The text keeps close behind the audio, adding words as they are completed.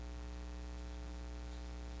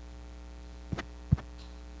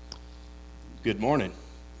Good morning.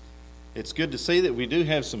 It's good to see that we do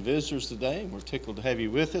have some visitors today, and we're tickled to have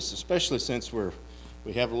you with us, especially since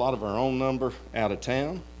we have a lot of our own number out of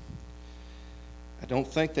town. I don't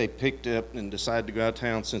think they picked up and decided to go out of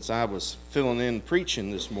town since I was filling in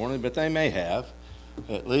preaching this morning, but they may have.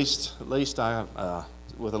 At least I,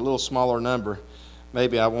 with a little smaller number,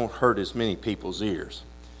 maybe I won't hurt as many people's ears.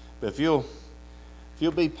 But if you'll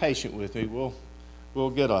be patient with me,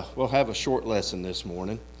 we'll have a short lesson this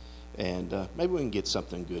morning. And maybe we can get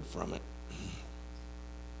something good from it.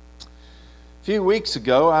 A few weeks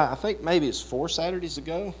ago, I think maybe it's 4 Saturdays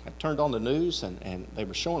ago, I turned on the news and they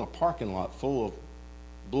were showing a parking lot full of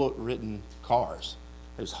bullet-ridden cars.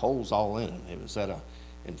 There's holes all in them. It was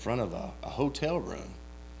in front of a hotel room.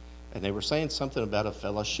 And they were saying something about a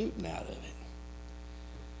fella shooting out of it.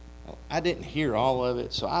 Well, I didn't hear all of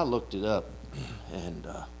it, so I looked it up and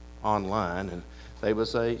online, and there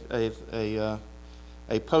was a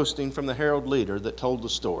posting from the Herald Leader that told the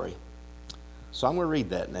story. So I'm going to read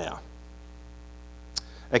that now.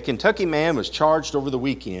 A Kentucky man was charged over the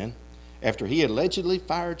weekend after he allegedly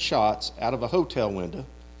fired shots out of a hotel window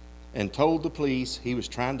and told the police he was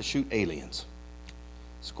trying to shoot aliens.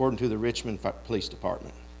 It's according to the Richmond Police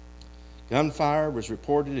Department. Gunfire was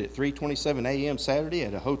reported at 3:27 a.m. Saturday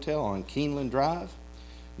at a hotel on Keeneland Drive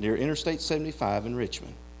near Interstate 75 in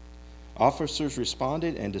Richmond. Officers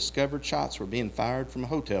responded and discovered shots were being fired from a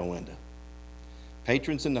hotel window.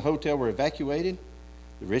 Patrons in the hotel were evacuated.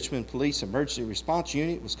 The Richmond Police Emergency Response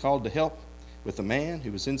Unit was called to help with a man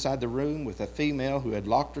who was inside the room with a female who had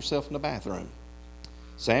locked herself in the bathroom.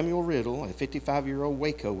 Samuel Riddle, a 55-year-old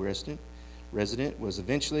Waco resident, was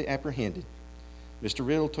eventually apprehended. Mr.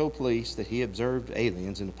 Riddle told police that he observed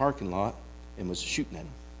aliens in the parking lot and was shooting at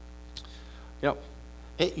them.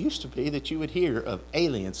 It used to be that you would hear of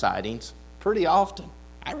alien sightings pretty often.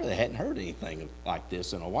 I really hadn't heard anything like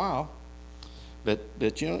this in a while. But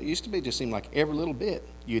it used to be, just seemed like every little bit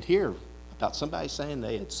you'd hear about somebody saying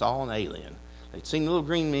they had saw an alien. They'd seen little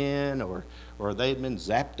green men, or they had been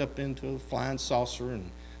zapped up into a flying saucer,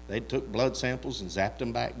 and they took blood samples and zapped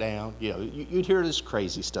them back down. You'd hear this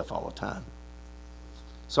crazy stuff all the time.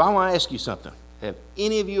 So I want to ask you something. Have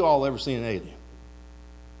any of you all ever seen an alien?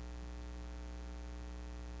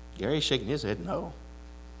 Gary's shaking his head, no.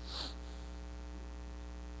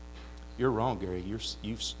 You're wrong, Gary.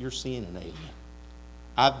 You're seeing an alien.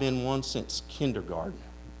 I've been one since kindergarten.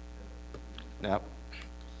 Now,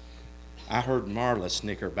 I heard Marla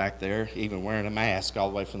snicker back there, even wearing a mask all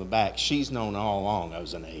the way from the back. She's known all along I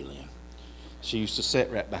was an alien. She used to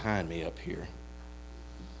sit right behind me up here.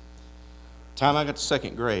 Time I got to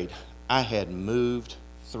second grade, I had moved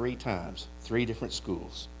 3 times, 3 different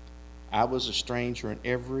schools. I was a stranger in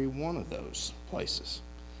every one of those places.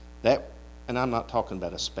 And I'm not talking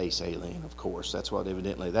about a space alien, of course. That's what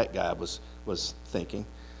evidently that guy was thinking.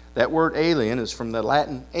 That word alien is from the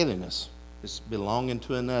Latin alienus. It's belonging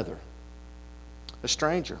to another. A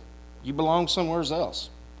stranger. You belong somewhere else.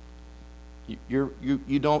 You're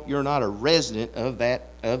not a resident of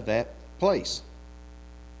that place.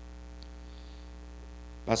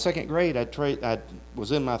 By second grade, I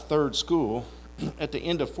was in my 3rd school. At the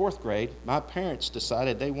end of 4th grade, my parents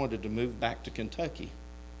decided they wanted to move back to Kentucky,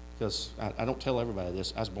 because I don't tell everybody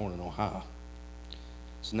this. I was born in Ohio.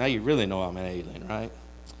 So now you really know I'm an alien, right?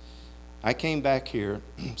 I came back here,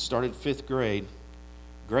 started 5th grade,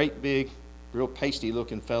 great big, real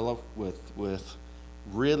pasty-looking fellow with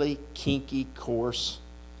really kinky, coarse,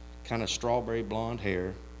 kind of strawberry blonde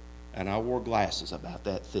hair, and I wore glasses about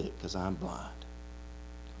that thick because I'm blind.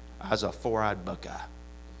 I was a 4-eyed buckeye.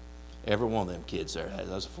 Every one of them kids there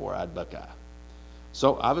was a 4-eyed buckeye.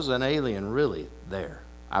 So I was an alien really there.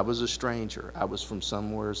 I was a stranger. I was from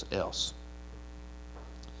somewhere else.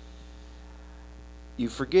 You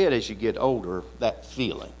forget as you get older that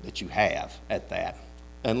feeling that you have at that.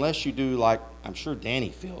 Unless you do, like I'm sure Danny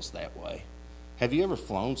feels that way. Have you ever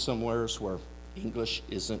flown somewhere where English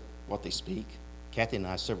isn't what they speak? Kathy and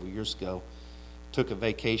I several years ago took a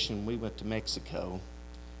vacation. We went to Mexico.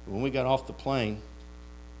 When we got off the plane,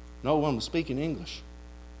 no one was speaking English.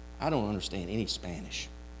 I don't understand any Spanish.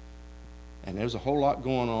 And there was a whole lot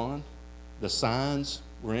going on. The signs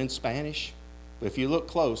were in Spanish. But if you look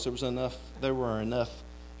close, there were enough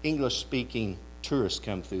English-speaking tourists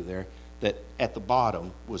come through there that at the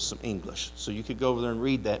bottom was some English. So you could go over there and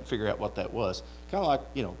read that and figure out what that was. Kind of like,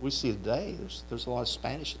 we see today, there's a lot of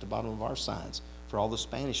Spanish at the bottom of our signs for all the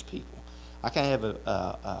Spanish people. I kind of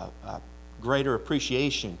have a greater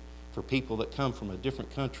appreciation for people that come from a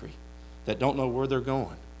different country, that don't know where they're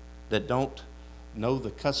going, that don't know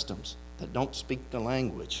the customs, that don't speak the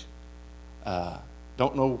language,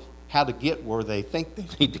 don't know how to get where they think they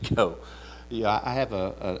need to go. Yeah, I have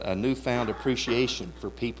a newfound appreciation for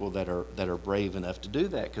people that are brave enough to do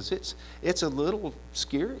that, because it's a little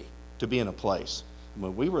scary to be in a place.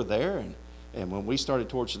 When we were there, and when we started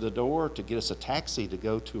towards the door to get us a taxi to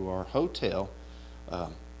go to our hotel,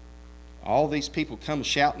 all these people come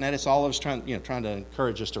shouting at us, all of us trying to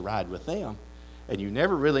encourage us to ride with them, and you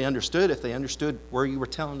never really understood if they understood where you were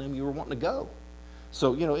telling them you were wanting to go.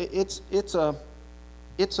 So it's a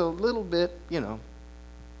little bit,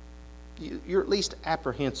 you're at least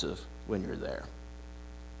apprehensive when you're there.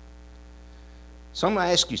 So I'm going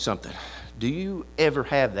to ask you something. Do you ever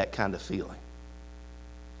have that kind of feeling?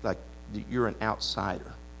 Like you're an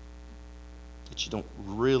outsider, that you don't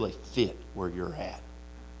really fit where you're at?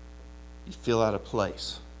 You feel out of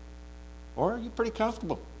place? Or are you pretty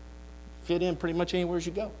comfortable? Fit in pretty much anywhere as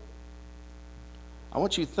you go? I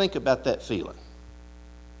want you to think about that feeling.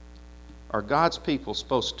 Are God's people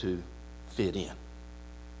supposed to fit in?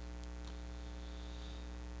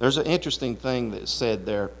 There's an interesting thing that's said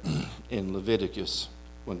there in Leviticus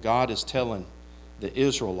when God is telling the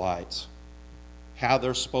Israelites how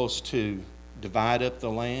they're supposed to divide up the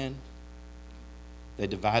land. They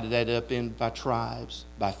divided that up by tribes,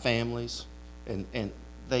 by families, and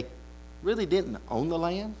they really didn't own the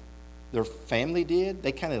land. Their family did.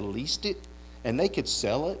 They kind of leased it, and they could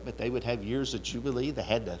sell it, but they would have years of jubilee.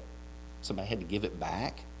 Somebody had to give it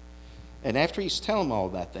back. And after he's telling them all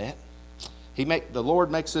about that, the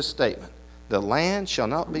Lord makes this statement: the land shall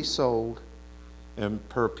not be sold in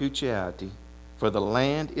perpetuity, for the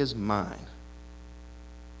land is mine.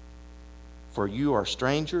 For you are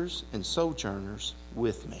strangers and sojourners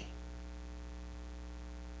with me.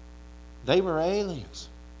 They were aliens.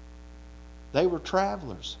 They were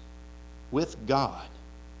travelers with God,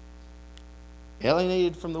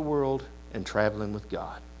 alienated from the world and traveling with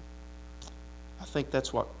God. I think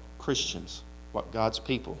that's what Christians, what God's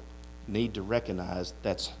people need to recognize.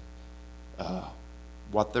 That's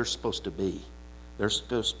what they're supposed to be. They're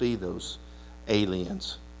supposed to be those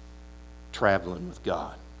aliens traveling with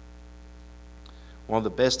God. One of the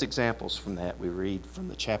best examples from that we read from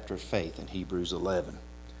the chapter of faith in Hebrews 11.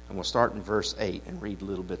 And we'll start in verse 8 and read a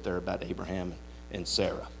little bit there about Abraham and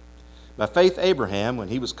Sarah. By faith Abraham, when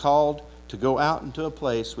he was called to go out into a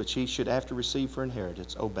place which he should after receive for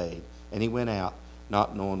inheritance, obeyed, and he went out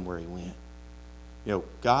not knowing where he went.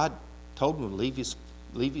 God told him to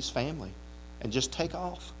leave his family and just take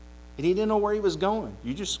off. And he didn't know where he was going.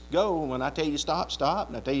 You just go. When I tell you to stop, stop.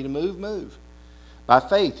 And I tell you to move, move. By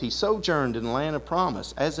faith he sojourned in the land of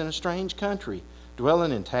promise, as in a strange country,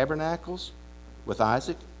 dwelling in tabernacles with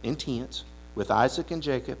Isaac, in tents, with Isaac and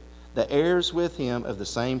Jacob, the heirs with him of the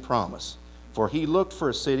same promise. For he looked for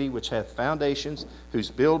a city which hath foundations,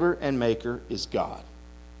 whose builder and maker is God.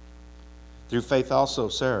 Through faith also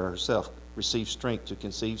Sarah herself received strength to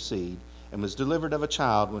conceive seed, and was delivered of a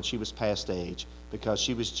child when she was past age, because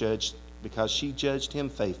she judged him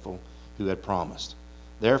faithful who had promised.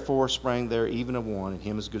 Therefore sprang there even of one, and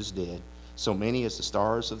him as good as dead, so many as the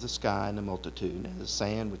stars of the sky in the multitude, and the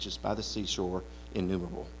sand which is by the seashore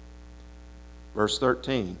innumerable. Verse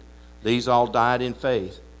 13, these all died in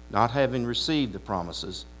faith, not having received the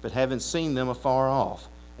promises, but having seen them afar off,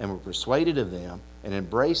 and were persuaded of them, and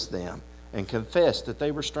embraced them, and confessed that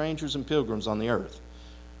they were strangers and pilgrims on the earth.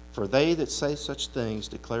 For they that say such things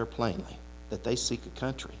declare plainly that they seek a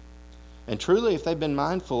country. And truly, if they've been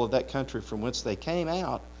mindful of that country from whence they came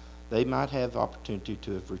out, they might have opportunity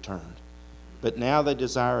to have returned. But now they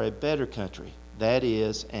desire a better country, that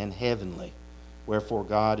is, an heavenly. Wherefore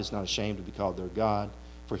God is not ashamed to be called their God,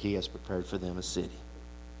 for he has prepared for them a city.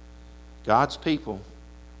 God's people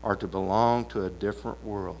are to belong to a different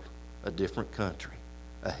world, a different country,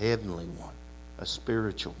 a heavenly one, a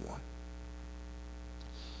spiritual one.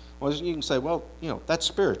 Well, you can say, well, that's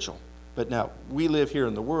spiritual. But now, we live here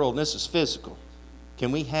in the world, and this is physical.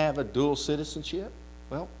 Can we have a dual citizenship?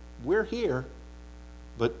 Well, we're here,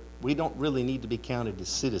 but we don't really need to be counted as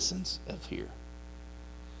citizens of here.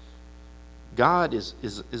 God is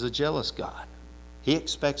a jealous God. He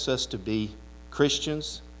expects us to be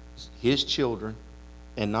Christians, his children,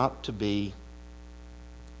 and not to be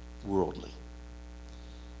worldly.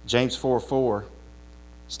 James 4:4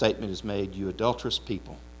 statement is made, you adulterous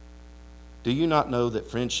people. Do you not know that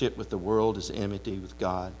friendship with the world is enmity with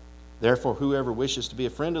God? Therefore, whoever wishes to be a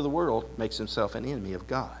friend of the world makes himself an enemy of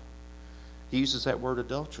God. He uses that word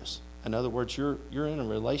adulterous. In other words, you're in a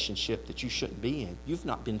relationship that you shouldn't be in. You've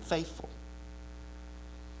not been faithful.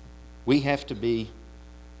 We have to be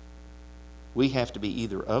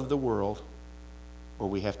either of the world or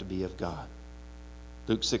we have to be of God.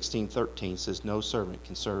 Luke 16:13 says, no servant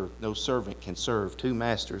can serve two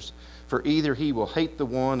masters, for either he will hate the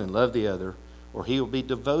one and love the other, or he will be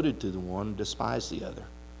devoted to the one and despise the other.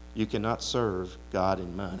 You cannot serve God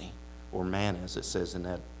and money, or man, as it says in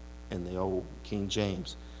the old King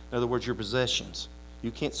James. In other words, your possessions.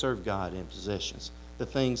 You can't serve God in possessions. The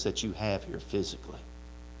things that you have here physically.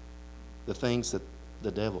 The things that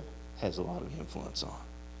the devil has a lot of influence on.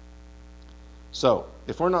 So,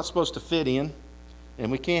 if we're not supposed to fit in, and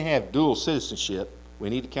we can't have dual citizenship, we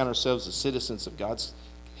need to count ourselves as citizens of God's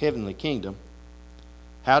heavenly kingdom.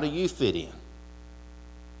 How do you fit in?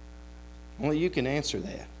 Only you can answer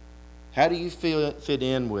that. How do you fit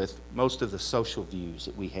in with most of the social views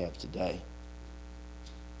that we have today?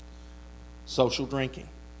 Social drinking.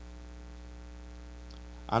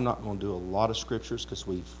 I'm not going to do a lot of scriptures because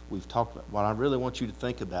we've talked about. What I really want you to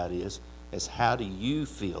think about is how do you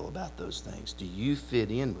feel about those things? Do you fit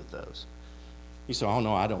in with those? You say, oh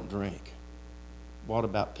no, I don't drink. What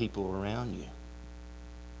about people around you?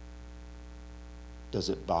 Does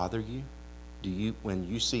it bother you? Do you, when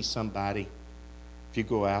you see somebody, if you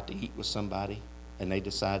go out to eat with somebody and they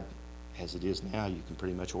decide, as it is now, you can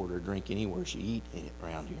pretty much order a drink anywhere you eat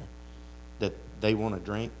around here, that they want a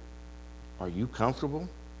drink, are you comfortable?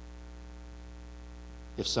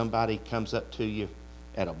 If somebody comes up to you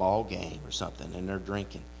at a ball game or something and they're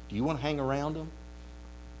drinking, do you want to hang around them?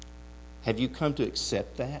 Have you come to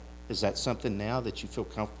accept that? Is that something now that you feel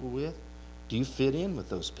comfortable with? Do you fit in with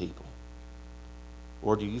those people?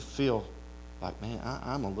 Or do you feel like, man,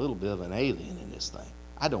 I'm a little bit of an alien in this thing.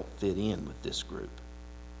 I don't fit in with this group.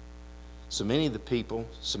 So many of the people,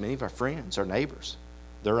 so many of our friends, our neighbors,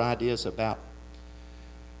 their ideas about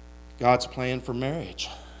God's plan for marriage,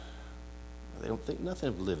 they don't think nothing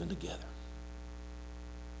of living together.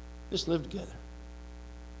 Just live together.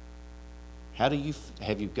 How do you,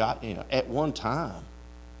 have you got, at one time,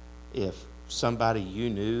 if somebody you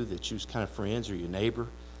knew that you was kind of friends or your neighbor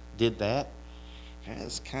did that,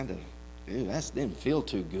 that's kind of, that didn't feel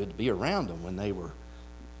too good to be around them when they were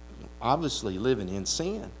obviously living in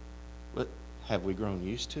sin. But have we grown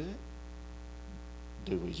used to it?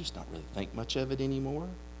 Do we just not really think much of it anymore?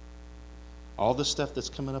 All the stuff that's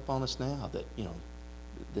coming up on us now that,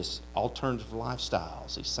 this alternative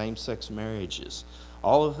lifestyles, these same-sex marriages,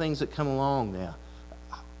 all of the things that come along now,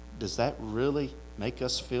 does that really make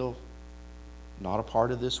us feel not a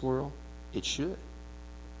part of this world? It should.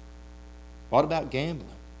 What about gambling?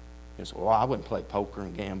 You say, well, I wouldn't play poker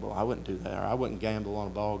and gamble. I wouldn't do that. Or I wouldn't gamble on a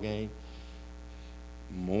ball game.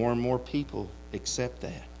 More and more people accept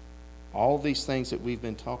that. All these things that we've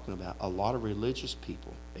been talking about, a lot of religious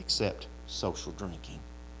people accept social drinking.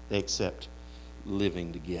 They accept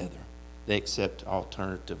living together. They accept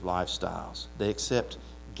alternative lifestyles. They accept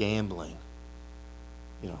gambling.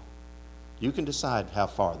 You can decide how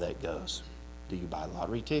far that goes. Do you buy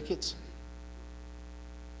lottery tickets?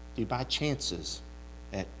 Do you buy chances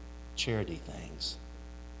at charity things?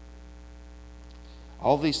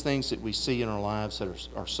 All these things that we see in our lives that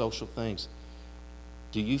are social things,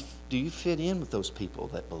 do you fit in with those people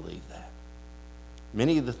that believe that?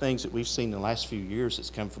 Many of the things that we've seen in the last few years that's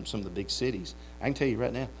come from some of the big cities, I can tell you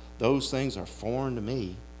right now, those things are foreign to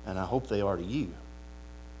me, and I hope they are to you.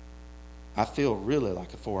 I feel really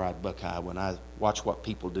like a four-eyed Buckeye when I watch what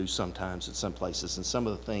people do sometimes in some places and some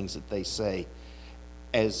of the things that they say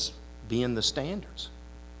as being the standards.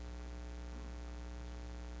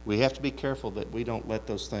 We have to be careful that we don't let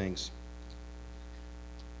those things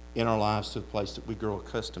in our lives to the place that we grow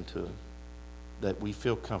accustomed to them, that we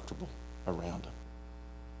feel comfortable around them.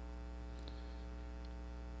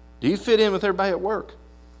 Do you fit in with everybody at work?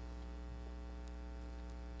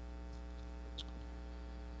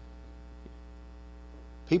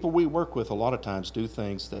 People we work with a lot of times do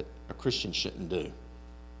things that a Christian shouldn't do.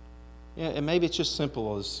 Yeah, and maybe it's just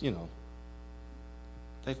simple as,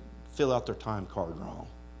 they fill out their time card wrong.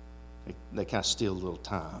 They kind of steal a little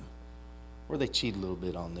time. Or they cheat a little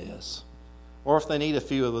bit on this. Or if they need a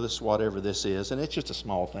few of this, whatever this is, and it's just a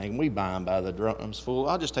small thing, we buy them by the drums full,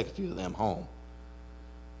 I'll just take a few of them home.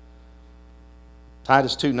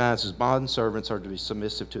 Titus 2:9 says, bondservants are to be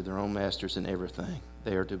submissive to their own masters in everything.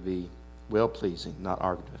 They are to be well-pleasing, not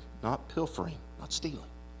argumentative, not pilfering, not stealing,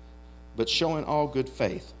 but showing all good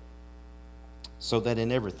faith, so that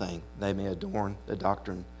in everything they may adorn the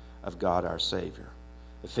doctrine of God our Savior.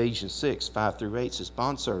 Ephesians 6:5-8 says,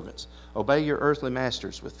 bondservants, obey your earthly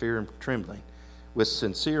masters with fear and trembling, with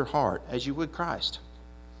sincere heart, as you would Christ,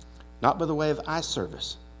 not by the way of eye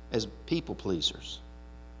service, as people pleasers,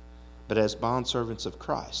 but as bondservants of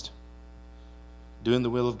Christ, doing the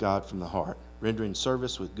will of God from the heart, rendering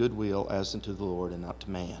service with good will as unto the Lord and not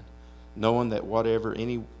to man, knowing that whatever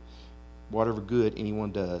good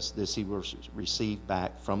anyone does, this he will receive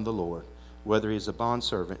back from the Lord, whether he is a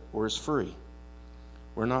bondservant or is free.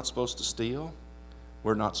 We're not supposed to steal.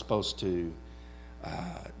 We're not supposed to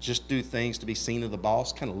just do things to be seen of the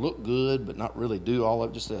boss, kind of look good, but not really do all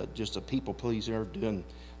of it, just a people pleaser, doing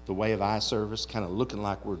the way of eye service, kind of looking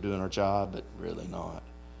like we're doing our job, but really not.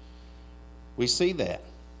 We see that.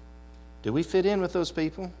 Do we fit in with those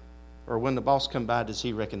people? Or when the boss comes by, does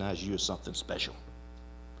he recognize you as something special?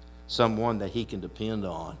 Someone that he can depend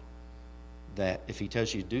on, that if he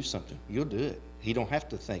tells you to do something, you'll do it. He don't have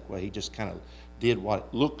to think, well, he just kind of did what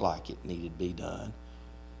it looked like it needed to be done.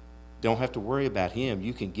 Don't have to worry about him.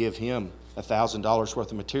 You can give him $1,000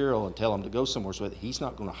 worth of material and tell him to go somewhere with it. He's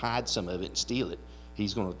not going to hide some of it and steal it. He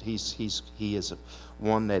is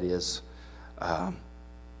one that is, how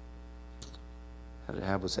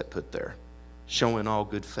was that put there? Showing all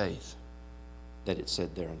good faith, that it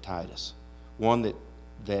said there in Titus. One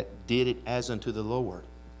that did it as unto the Lord.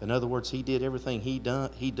 In other words, he did everything he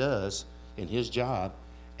does in his job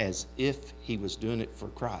as if he was doing it for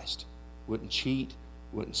Christ. Wouldn't cheat,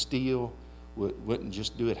 wouldn't steal, wouldn't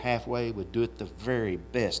just do it halfway, would do it the very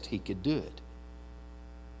best he could do it.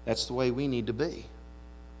 That's the way we need to be.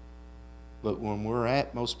 But when we're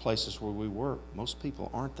at most places where we work, most people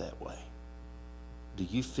aren't that way. Do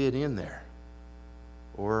you fit in there?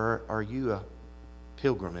 Or are you a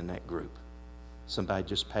pilgrim in that group? Somebody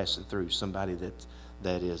just passing through, somebody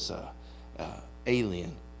that is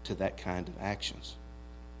alien to that kind of actions.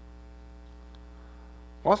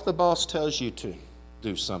 What if the boss tells you to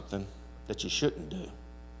do something that you shouldn't do?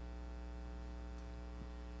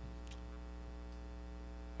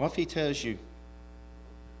 What if he tells you,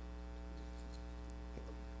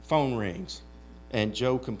 phone rings and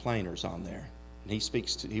Joe Complainer's on there, and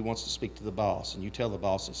he wants to speak to the boss, and you tell the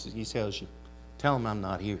boss this, and he tells you, tell him I'm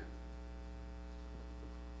not here.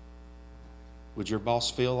 Would your boss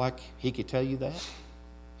feel like he could tell you that?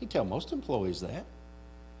 He'd tell most employees that.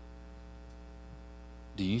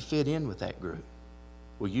 Do you fit in with that group?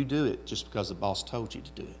 Will you do it just because the boss told you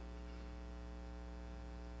to do it?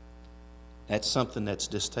 That's something that's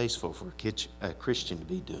distasteful for a Christian to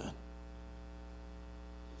be doing.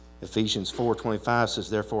 Ephesians 4:25 says,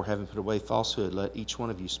 therefore, having put away falsehood, let each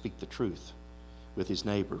one of you speak the truth with his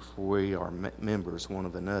neighbor, for we are members one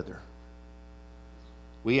of another.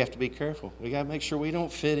 We have to be careful. We got to make sure we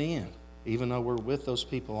don't fit in, even though we're with those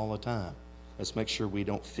people all the time. Let's make sure we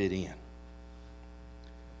don't fit in.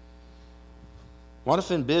 What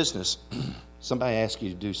if in business somebody asks you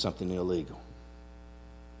to do something illegal?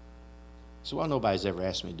 So, well, nobody's ever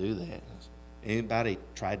asked me to do that. Anybody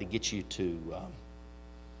tried to get you to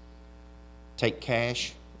take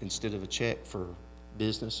cash instead of a check for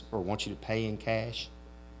business, or want you to pay in cash?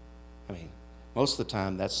 I mean, most of the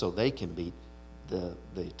time that's so they can beat the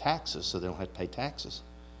taxes, so they don't have to pay taxes.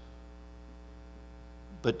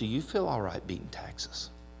 But do you feel all right beating taxes?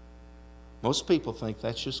 Most people think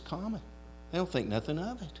that's just common. They don't think nothing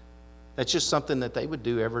of it. That's just something that they would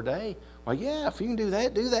do every day. Well, yeah, if you can do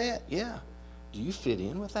that, yeah. Do you fit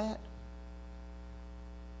in with that?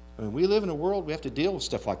 I mean, we live in a world we have to deal with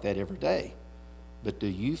stuff like that every day. But do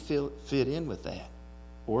you fit in with that?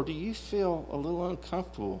 Or do you feel a little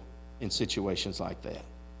uncomfortable in situations like that?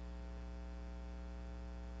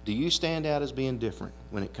 Do you stand out as being different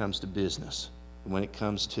when it comes to business, when it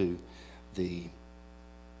comes to the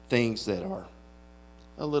things that are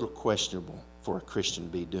a little questionable for a Christian to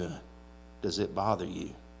be doing? Does it bother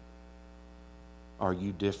you? Are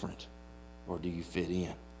you different, or do you fit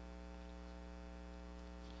in?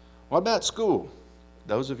 What about school?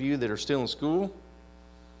 Those of you that are still in school,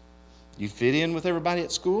 you fit in with everybody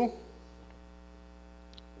at school?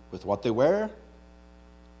 With what they wear?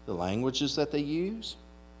 The languages that they use?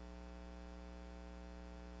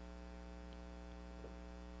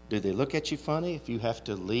 Do they look at you funny if you have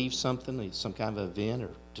to leave something, some kind of event, or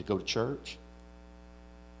to go to church?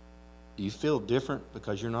 Do you feel different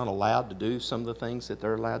because you're not allowed to do some of the things that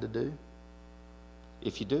they're allowed to do?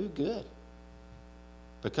 If you do, good.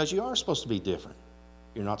 Because you are supposed to be different.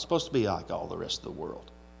 You're not supposed to be like all the rest of the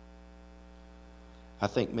world. I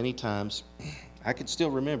think many times, I can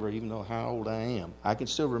still remember, even though how old I am, I can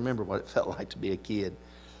still remember what it felt like to be a kid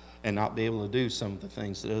and not be able to do some of the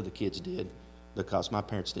things that other kids did, because my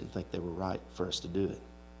parents didn't think they were right for us to do it.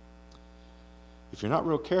 If you're not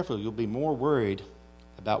real careful, you'll be more worried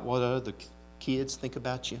about what other kids think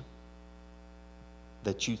about you,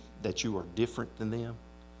 that you are different than them,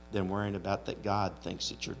 than worrying about that God thinks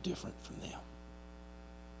that you're different from them.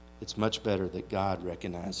 It's much better that God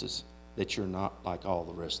recognizes that you're not like all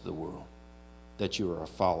the rest of the world, that you are a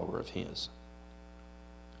follower of His.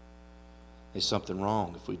 There's something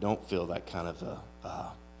wrong if we don't feel that kind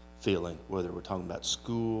of feeling, whether we're talking about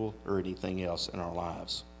school or anything else in our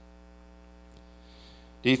lives.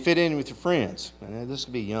 Do you fit in with your friends? And this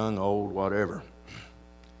could be young, old, whatever.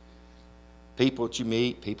 People that you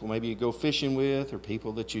meet, people maybe you go fishing with, or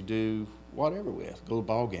people that you do whatever with, go to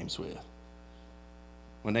ball games with.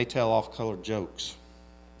 When they tell off-colored jokes,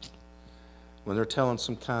 when they're telling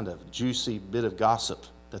some kind of juicy bit of gossip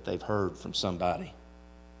that they've heard from somebody.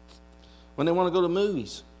 When they want to go to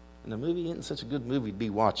movies, and the movie isn't such a good movie to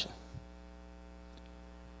be watching.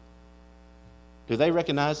 Do they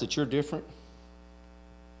recognize that you're different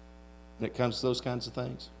when it comes to those kinds of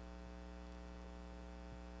things?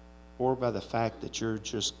 Or by the fact that you're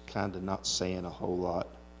just kind of not saying a whole lot,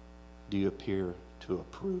 do you appear to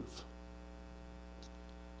approve?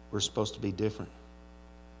 We're supposed to be different.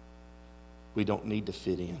 We don't need to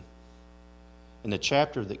fit in. In the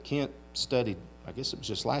chapter that Kent studied, I guess it was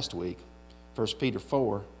just last week, 1 Peter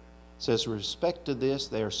 4, says, with respect to this,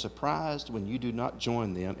 they are surprised when you do not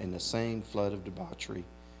join them in the same flood of debauchery,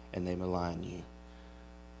 and they malign you.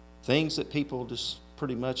 Things that people just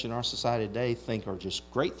pretty much in our society today think are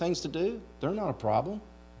just great things to do, they're not a problem.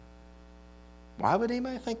 Why would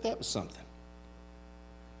anybody think that was something?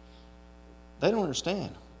 They don't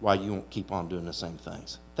understand why you won't keep on doing the same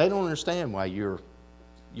things. They don't understand why you're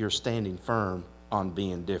standing firm on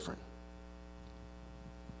being different.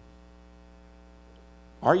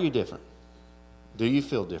 Are you different? Do you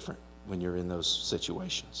feel different when you're in those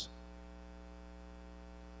situations?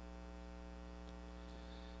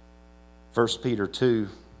 1 Peter 2,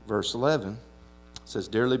 verse 11 says,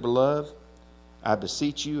 Dearly beloved, I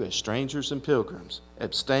beseech you as strangers and pilgrims,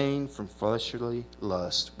 abstain from fleshly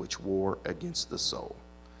lust which war against the soul.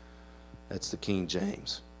 That's the King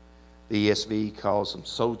James. The ESV calls them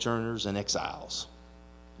sojourners and exiles.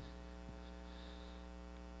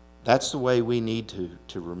 That's the way we need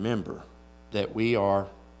to remember that we are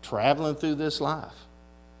traveling through this life.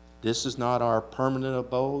 This is not our permanent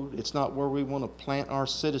abode. It's not where we want to plant our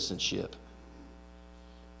citizenship.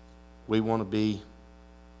 We want to be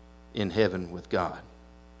in heaven with God.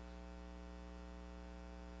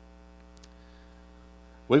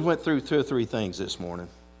 We went through 2 or 3 things this morning.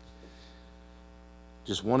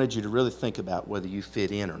 Just wanted you to really think about whether you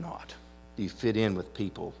fit in or not. Do you fit in with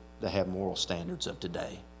people that have moral standards of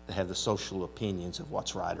today, that have the social opinions of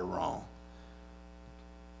what's right or wrong?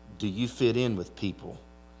 Do you fit in with people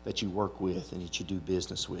that you work with and that you do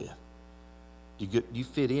business with? Do you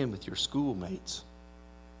fit in with your schoolmates,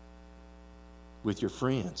 with your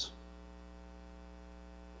friends?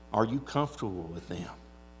 Are you comfortable with them?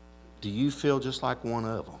 Do you feel just like one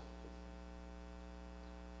of them?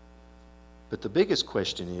 But the biggest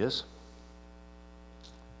question is,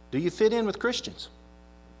 do you fit in with Christians?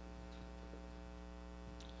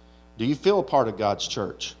 Do you feel a part of God's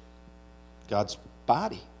church, God's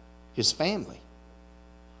body, His family?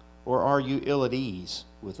 Or are you ill at ease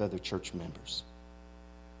with other church members?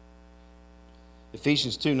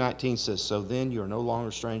 Ephesians 2:19 says, So then you are no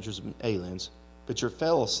longer strangers and aliens, but you're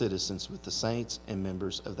fellow citizens with the saints and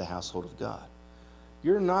members of the household of God.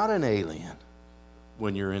 You're not an alien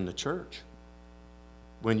when you're in the church.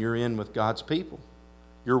 When you're in with God's people,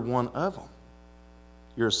 you're one of them.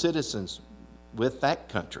 You're citizens with that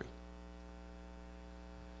country.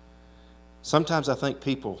 Sometimes I think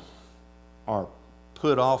people are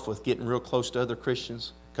put off with getting real close to other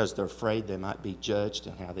Christians because they're afraid they might be judged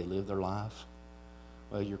in how they live their life.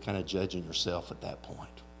 Well, you're kind of judging yourself at that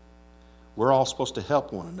point. We're all supposed to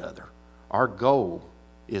help one another. Our goal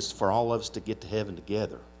is for all of us to get to heaven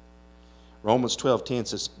together. Romans 12:10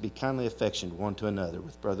 says, Be kindly affectioned one to another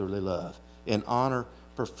with brotherly love, in honor,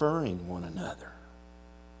 preferring one another.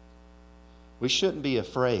 We shouldn't be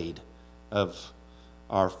afraid of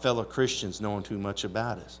our fellow Christians knowing too much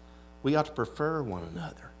about us. We ought to prefer one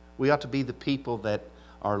another. We ought to be the people that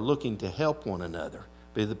are looking to help one another.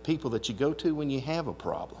 Be the people that you go to when you have a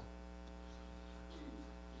problem.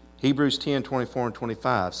 Hebrews 10:24 and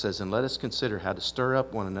 25 says, And let us consider how to stir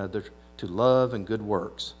up one another to love and good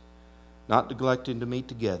works, not neglecting to meet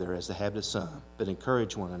together as the habit of some, but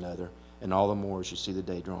encourage one another, and all the more as you see the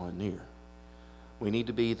day drawing near. We need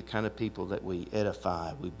to be the kind of people that we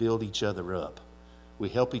edify, we build each other up, we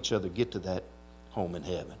help each other get to that home in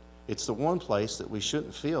heaven. It's the one place that we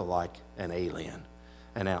shouldn't feel like an alien,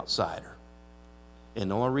 an outsider.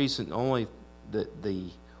 And the only the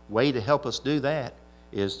way to help us do that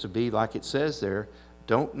is to be, like it says there,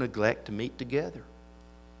 don't neglect to meet together.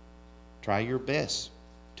 Try your best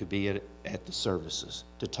to be at the services,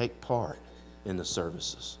 to take part in the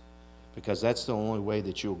services, because that's the only way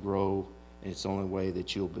that you'll grow, and it's the only way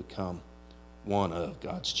that you'll become one of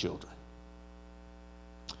God's children.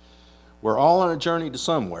 We're all on a journey to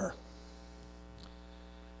somewhere.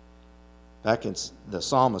 Back in the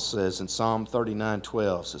psalmist says in Psalm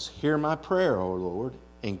 39:12, says, "Hear my prayer, O Lord,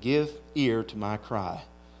 and give ear to my cry.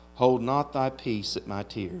 Hold not thy peace at my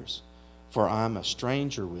tears, for I am a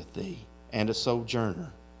stranger with thee, and a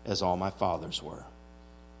sojourner, as all my fathers were."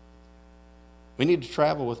 We need to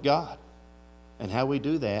travel with God. And how we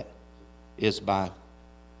do that is by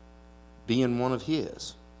being one of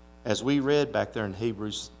His. As we read back there in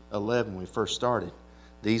Hebrews 11 when we first started,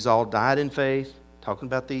 these all died in faith, talking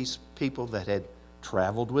about these people that had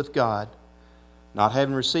traveled with God, not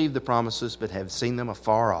having received the promises, but have seen them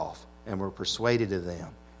afar off, and were persuaded of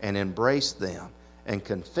them, and embraced them, and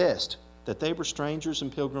confessed that they were strangers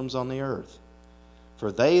and pilgrims on the earth.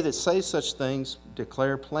 For they that say such things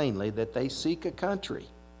declare plainly that they seek a country.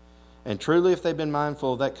 And truly, if they've been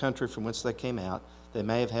mindful of that country from whence they came out, they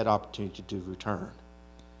may have had opportunity to return.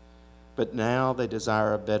 But now they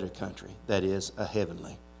desire a better country, that is, a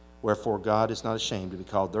heavenly. Wherefore God is not ashamed to be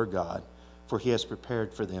called their God, for He has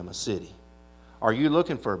prepared for them a city. Are you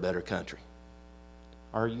looking for a better country?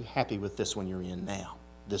 Are you happy with this one you're in now,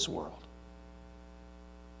 this world?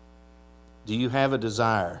 Do you have a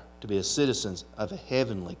desire to be a citizen of a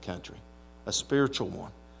heavenly country, a spiritual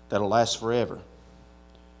one that'll last forever?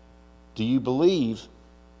 Do you believe,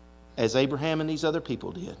 as Abraham and these other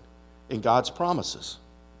people did, in God's promises,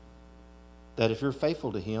 that if you're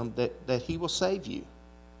faithful to Him, that He will save you?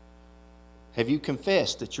 Have you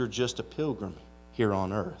confessed that you're just a pilgrim here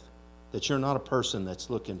on earth? That you're not a person that's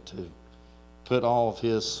looking to put all of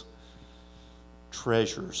his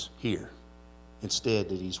treasures here. Instead,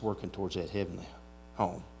 that he's working towards that heavenly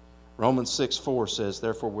home. Romans 6:4 says,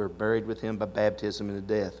 "Therefore we're buried with Him by baptism into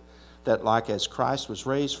death, that like as Christ was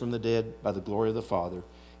raised from the dead by the glory of the Father,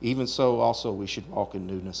 even so also we should walk in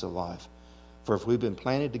newness of life. For if we've been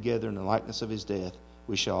planted together in the likeness of His death,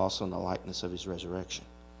 we shall also in the likeness of His resurrection."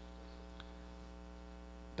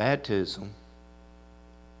 Baptism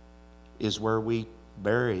is where we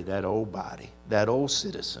bury that old body, that old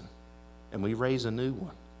citizen, and we raise a new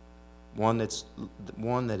one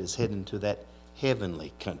that is heading to that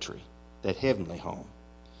heavenly country, that heavenly home.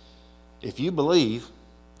 If you believe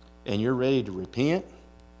and you're ready to repent,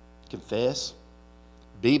 confess,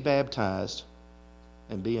 be baptized,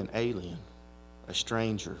 and be an alien, a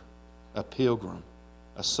stranger, a pilgrim,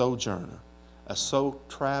 a sojourner, a soul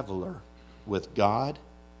traveler with God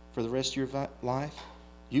for the rest of your life,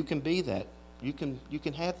 you can be that. You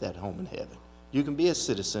can have that home in heaven. You can be a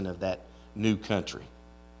citizen of that new country.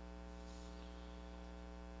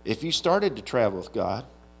 If you started to travel with God,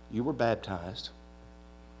 you were baptized,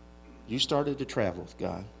 you started to travel with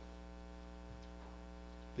God,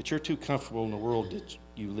 but you're too comfortable in the world that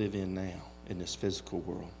you live in now, in this physical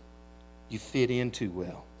world. You fit in too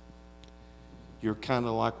well. You're kind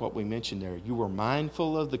of like what we mentioned there. You were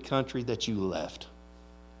mindful of the country that you left.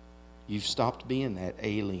 You've stopped being that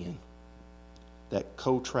alien, that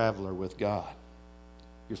co-traveler with God.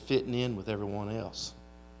 You're fitting in with everyone else.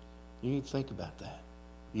 You need to think about that.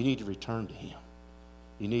 You need to return to Him.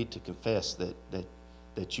 You need to confess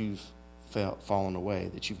that you've fallen away,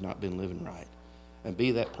 that you've not been living right. And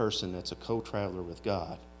be that person that's a co-traveler with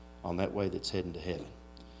God on that way that's heading to heaven.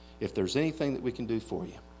 If there's anything that we can do for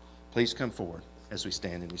you, please come forward as we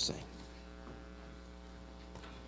stand and we sing.